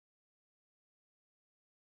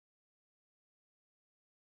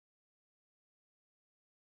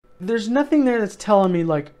there's nothing there that's telling me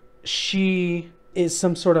like she is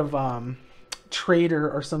some sort of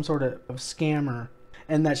traitor or some sort of scammer,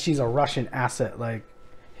 and that she's a Russian asset like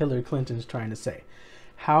Hillary Clinton's trying to say.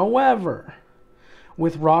 However,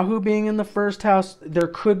 with Rahu being in the first house, there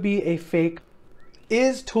could be a fake.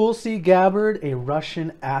 Is Tulsi Gabbard a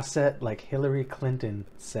Russian asset like Hillary Clinton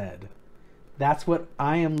said? That's what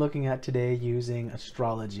I am looking at today using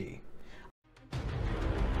astrology.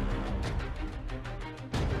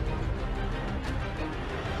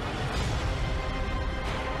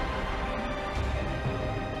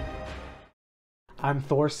 I'm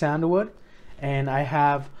Thor Sandalwood, and I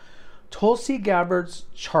have Tulsi Gabbard's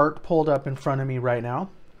chart pulled up in front of me right now.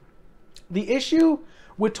 The issue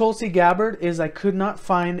with Tulsi Gabbard is I could not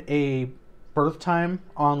find a birth time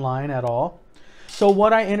online at all. So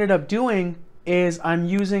what I ended up doing is I'm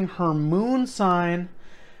using her moon sign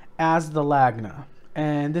as the lagna.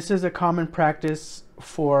 And this is a common practice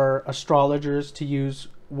for astrologers to use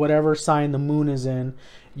whatever sign the moon is in,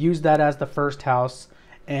 use that as the first house,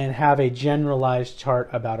 and have a generalized chart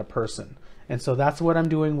about a person. And so that's what I'm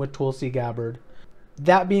doing with Tulsi Gabbard.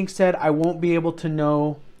 That being said, I won't be able to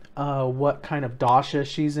know what kind of dasha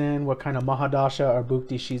she's in, what kind of mahadasha or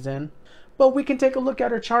bhukti she's in. But we can take a look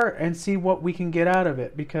at her chart and see what we can get out of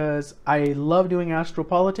it, because I love doing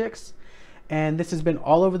astropolitics. And this has been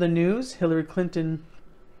all over the news. Hillary Clinton,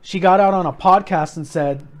 she got out on a podcast and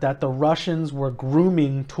said that the Russians were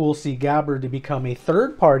grooming Tulsi Gabbard to become a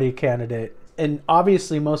third-party candidate. And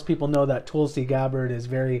obviously most people know that Tulsi Gabbard is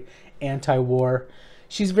very anti-war.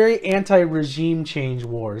 She's very anti-regime change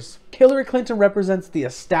wars. Hillary Clinton represents the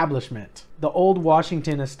establishment, the old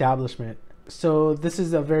Washington establishment. So this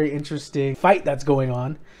is a very interesting fight that's going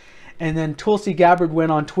on. And then Tulsi Gabbard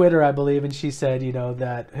went on Twitter, I believe, and she said, you know,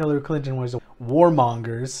 that Hillary Clinton was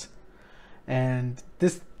warmongers. And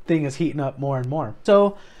this thing is heating up more and more.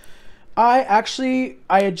 So I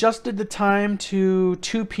adjusted the time to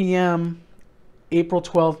 2 p.m. April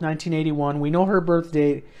 12th, 1981. We know her birth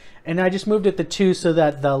date, and I just moved it to 2 so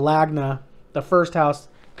that the lagna, the first house,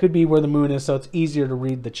 could be where the moon is, so it's easier to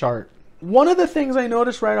read the chart. One of the things I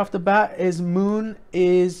noticed right off the bat is moon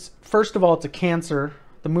is, first of all, it's a Cancer.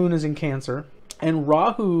 The moon is in Cancer, and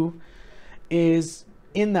Rahu is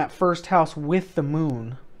in that first house with the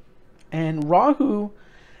moon. And Rahu,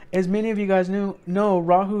 as many of you guys know,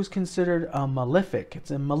 Rahu is considered a malefic.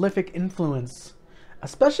 It's a malefic influence,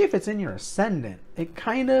 especially if it's in your ascendant. It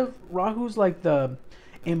kind of, Rahu's like the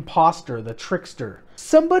imposter, the trickster.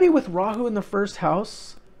 Somebody with Rahu in the first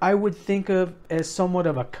house, I would think of as somewhat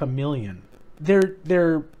of a chameleon.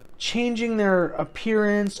 They're changing their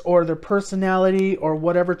appearance or their personality or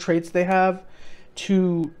whatever traits they have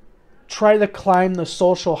to try to climb the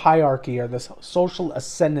social hierarchy or the social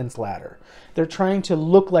ascendance ladder. They're trying to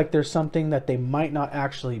look like there's something that they might not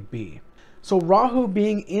actually be. So Rahu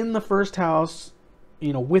being in the first house,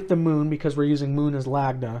 you know, with the moon, because we're using moon as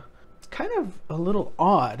lagna, it's kind of a little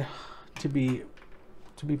odd, to be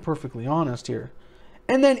perfectly honest here.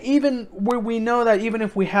 And then even where we know that even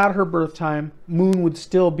if we had her birth time, moon would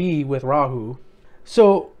still be with Rahu.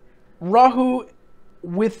 So Rahu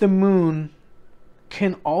with the moon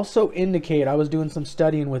can also indicate, I was doing some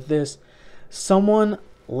studying with this, someone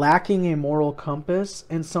lacking a moral compass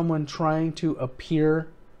and someone trying to appear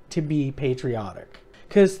to be patriotic.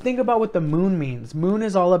 Because think about what the moon means. Moon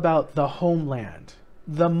is all about the homeland,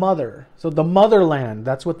 the mother. So the motherland,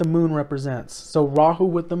 that's what the moon represents. So Rahu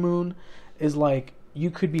with the moon is like, you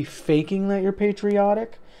could be faking that you're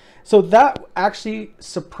patriotic. So that actually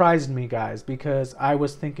surprised me, guys, because I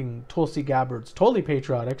was thinking Tulsi Gabbard's totally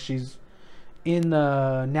patriotic. She's in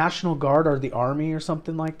the National Guard or the Army or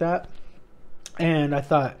something like that. And I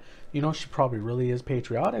thought, you know, she probably really is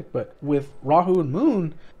patriotic. But with Rahu and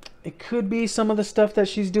moon, it could be some of the stuff that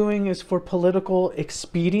she's doing is for political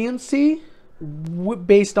expediency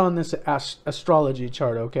based on this astrology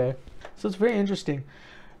chart, okay? So it's very interesting.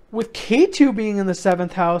 With Ketu being in the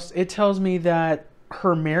 7th house, it tells me that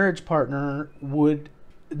her marriage partner would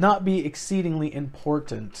not be exceedingly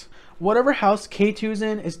important. Whatever house Ketu's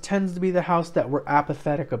in tends to be the house that we're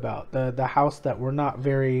apathetic about, the house that we're not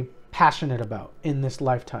very passionate about in this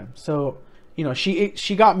lifetime. So, you know,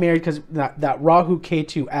 she got married because that Rahu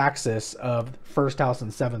Ketu axis of 1st house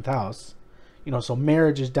and 7th house, you know, so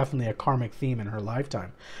marriage is definitely a karmic theme in her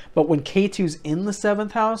lifetime. But when Ketu's in the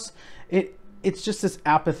 7th house, it's just this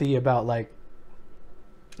apathy about, like,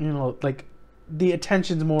 you know, like the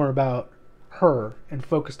attention's more about her and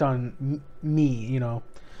focused on me, you know,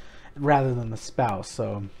 rather than the spouse.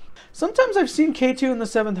 So sometimes I've seen Ketu in the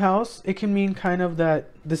 7th house. It can mean kind of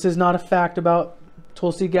that this is not a fact about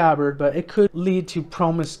Tulsi Gabbard, but it could lead to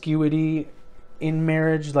promiscuity in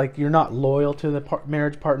marriage, like you're not loyal to the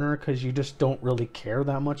marriage partner because you just don't really care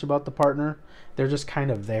that much about the partner. They're just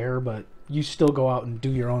kind of there, but you still go out and do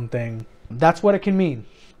your own thing. That's what it can mean.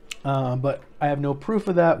 But I have no proof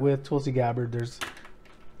of that with Tulsi Gabbard. There's,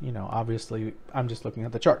 you know, obviously I'm just looking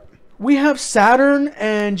at the chart. We have Saturn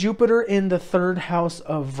and Jupiter in the third house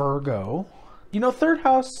of Virgo. You know, third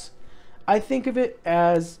house, I think of it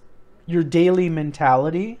as your daily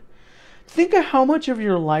mentality. Think of how much of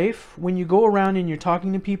your life, when you go around and you're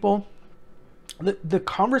talking to people, the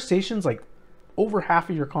conversations, like over half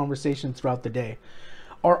of your conversations throughout the day,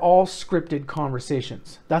 are all scripted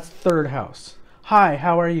conversations. That's third house. Hi,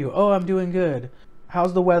 how are you? Oh, I'm doing good.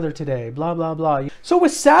 How's the weather today? Blah, blah, blah. So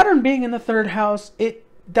with Saturn being in the third house,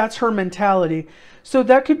 that's her mentality. So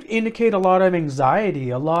that could indicate a lot of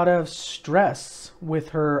anxiety, a lot of stress with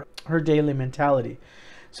her daily mentality.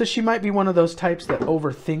 So she might be one of those types that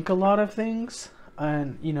overthink a lot of things,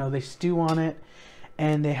 and, you know, they stew on it,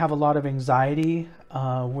 and they have a lot of anxiety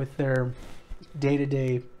with their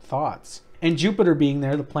day-to-day thoughts. And Jupiter being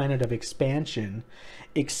there, the planet of expansion,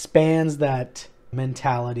 expands that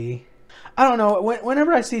mentality. I don't know.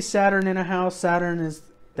 Whenever I see Saturn in a house, Saturn is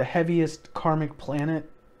the heaviest karmic planet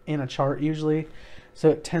in a chart usually. So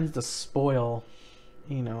it tends to spoil,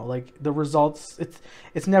 you know, like the results.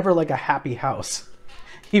 It's never like a happy house.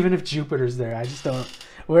 Even if Jupiter's there, I just don't.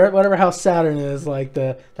 Whatever house Saturn is, like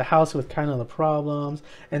the house with kind of the problems,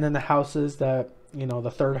 and then the houses that, you know,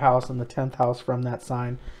 the third house and the 10th house from that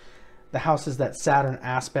sign, the houses that Saturn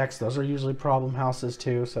aspects, those are usually problem houses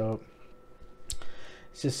too. So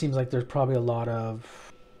it just seems like there's probably a lot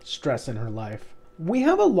of stress in her life. We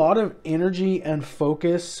have a lot of energy and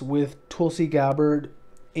focus with Tulsi Gabbard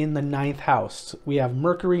in the 9th house. We have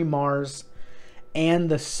Mercury, Mars, and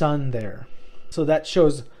the Sun there. So that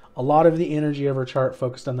shows a lot of the energy of her chart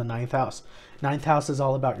focused on the 9th house. 9th house is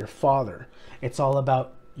all about your father. It's all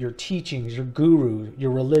about your teachings, your guru,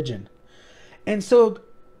 your religion. And so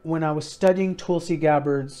when I was studying Tulsi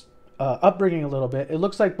Gabbard's upbringing a little bit, it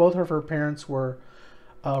looks like both of her parents were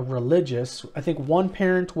religious. I think one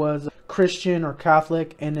parent was Christian or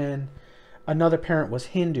Catholic, and then another parent was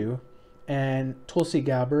Hindu. And Tulsi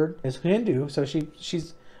Gabbard is Hindu, so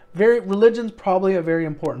she's religion's probably a very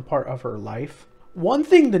important part of her life. One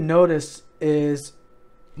thing to notice is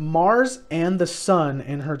Mars and the Sun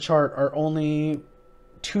in her chart are only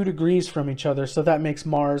 2 degrees from each other, so that makes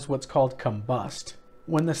Mars what's called combust.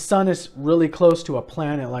 When the Sun is really close to a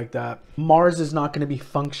planet like that, Mars is not going to be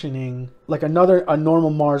functioning like a normal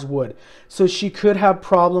Mars would. So she could have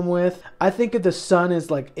problem with, I think of the Sun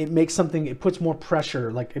as like, it puts more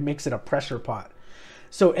pressure, like it makes it a pressure pot.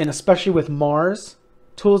 So, and especially with Mars,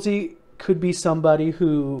 Tulsi could be somebody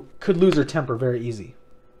who could lose her temper very easy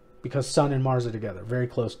because Sun and Mars are together, very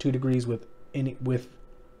close, 2 degrees in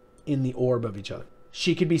the orb of each other.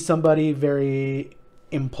 She could be somebody very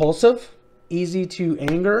impulsive, easy to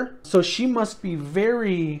anger. So she must be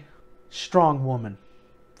very strong woman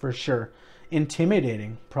for sure.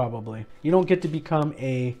 Intimidating, probably. You don't get to become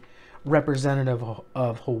a representative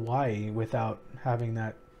of Hawaii without having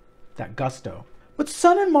that gusto. But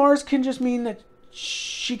Sun and Mars can just mean that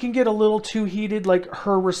she can get a little too heated, like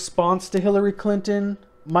her response to Hillary Clinton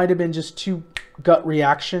might have been just too gut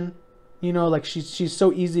reaction. You know, like she's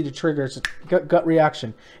so easy to trigger. It's gut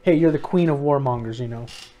reaction. Hey, you're the queen of warmongers, you know.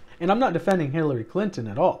 And I'm not defending Hillary Clinton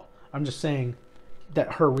at all. I'm just saying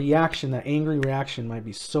that her reaction, that angry reaction, might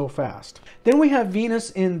be so fast. Then we have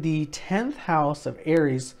Venus in the 10th house of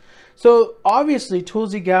Aries. So obviously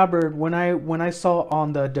Tulsi Gabbard, when I saw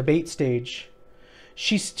on the debate stage,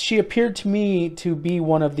 she appeared to me to be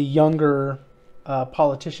one of the younger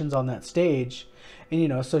politicians on that stage. And, you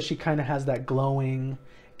know, so she kind of has that glowing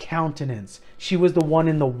countenance. She was the one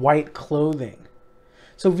in the white clothing.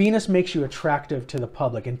 So Venus makes you attractive to the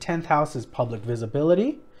public. And 10th house is public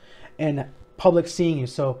visibility and public seeing you.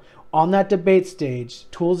 So on that debate stage,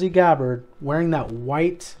 Tulsi Gabbard wearing that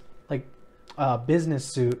white like business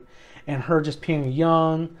suit, and her just being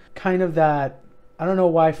young, kind of that, I don't know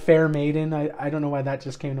why, fair maiden. I don't know why that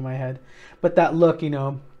just came to my head. But that look, you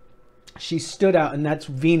know, she stood out, and that's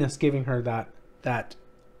Venus giving her that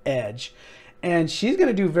edge. And she's going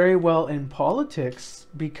to do very well in politics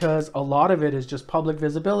because a lot of it is just public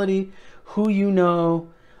visibility, who you know,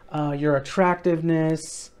 your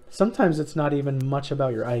attractiveness. Sometimes it's not even much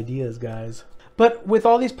about your ideas, guys. But with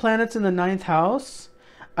all these planets in the 9th house,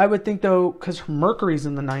 I would think, though, because Mercury's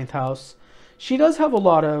in the 9th house, she does have a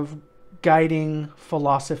lot of guiding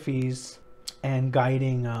philosophies and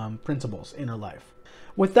guiding principles in her life.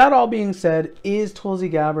 With that all being said, is Tulsi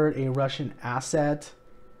Gabbard a Russian asset?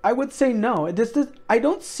 I would say no. I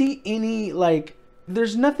don't see any, like,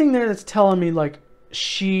 There's nothing there that's telling me like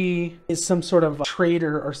she is some sort of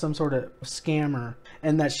traitor or some sort of scammer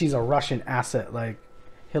and that she's a Russian asset like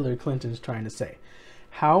Hillary Clinton's trying to say.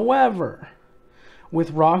 However,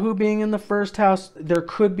 with Rahu being in the first house, there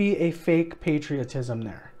could be a fake patriotism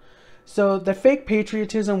there. So the fake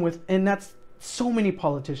patriotism and that's, so many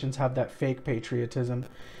politicians have that fake patriotism.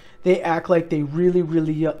 They act like they really,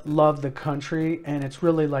 really love the country, and it's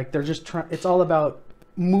really like they're just trying, it's all about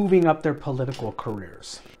moving up their political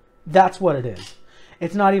careers. That's what it is.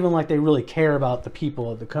 It's not even like they really care about the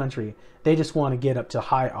people of the country. They just want to get up to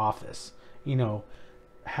high office. You know,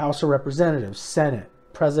 House of Representatives, Senate,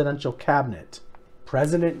 presidential cabinet,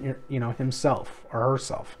 president, you know, himself or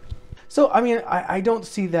herself. So, I mean, I don't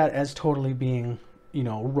see that as totally being, you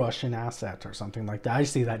know, Russian asset or something like that. I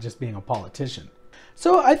see that just being a politician.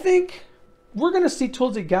 So I think we're going to see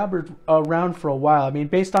Tulsi Gabbard around for a while. I mean,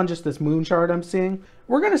 based on just this moon chart I'm seeing,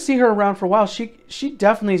 we're going to see her around for a while. She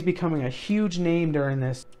definitely is becoming a huge name during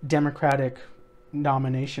this Democratic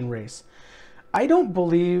nomination race. I don't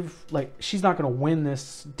believe, like, she's not going to win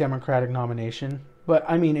this Democratic nomination, but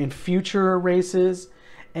I mean, in future races,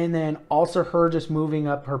 and then also her just moving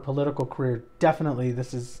up her political career, definitely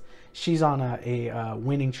she's on a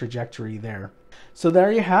winning trajectory there. So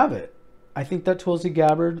there you have it. I think that Tulsi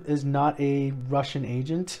Gabbard is not a Russian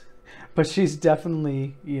agent, but she's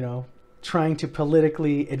definitely, you know, trying to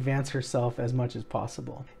politically advance herself as much as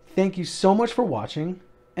possible. Thank you so much for watching.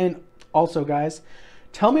 And also, guys,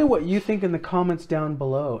 tell me what you think in the comments down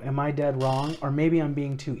below. Am I dead wrong? Or maybe I'm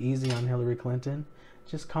being too easy on Hillary Clinton?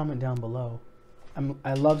 Just comment down below.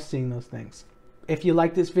 I love seeing those things. If you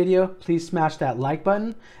like this video, please smash that like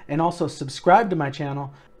button and also subscribe to my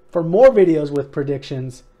channel for more videos with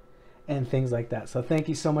predictions and things like that. So thank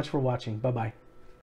you so much for watching. Bye-bye.